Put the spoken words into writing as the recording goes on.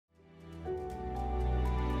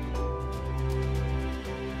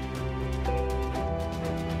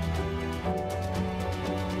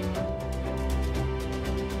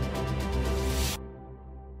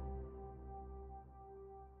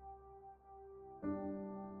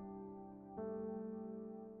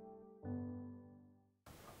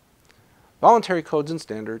Voluntary codes and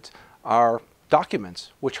standards are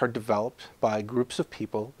documents which are developed by groups of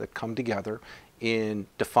people that come together in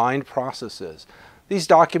defined processes. These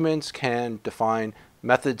documents can define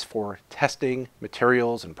methods for testing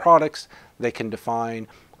materials and products. They can define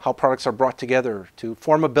how products are brought together to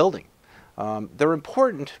form a building. They're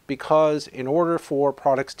important because in order for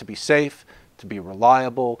products to be safe, to be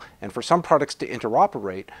reliable, and for some products to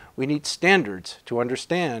interoperate, we need standards to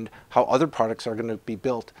understand how other products are going to be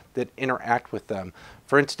built that interact with them.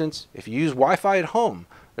 For instance, if you use Wi-Fi at home,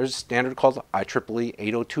 there's a standard called IEEE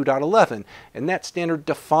 802.11, and that standard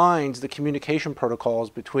defines the communication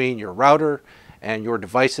protocols between your router and your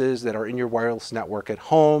devices that are in your wireless network at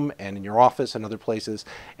home and in your office and other places.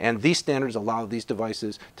 And these standards allow these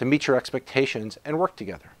devices to meet your expectations and work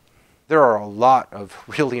together. There are a lot of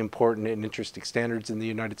really important and interesting standards in the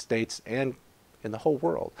United States and in the whole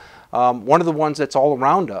world. One of the ones that's all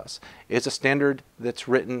around us is a standard that's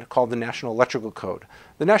written called the National Electrical Code.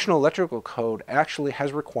 The National Electrical Code actually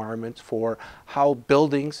has requirements for how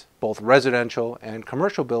buildings, both residential and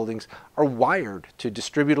commercial buildings, are wired to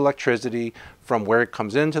distribute electricity from where it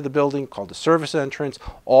comes into the building, called the service entrance,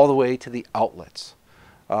 all the way to the outlets.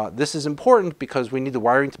 This is important because we need the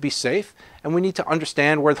wiring to be safe, and we need to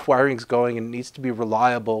understand where the wiring is going, and it needs to be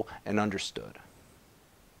reliable and understood.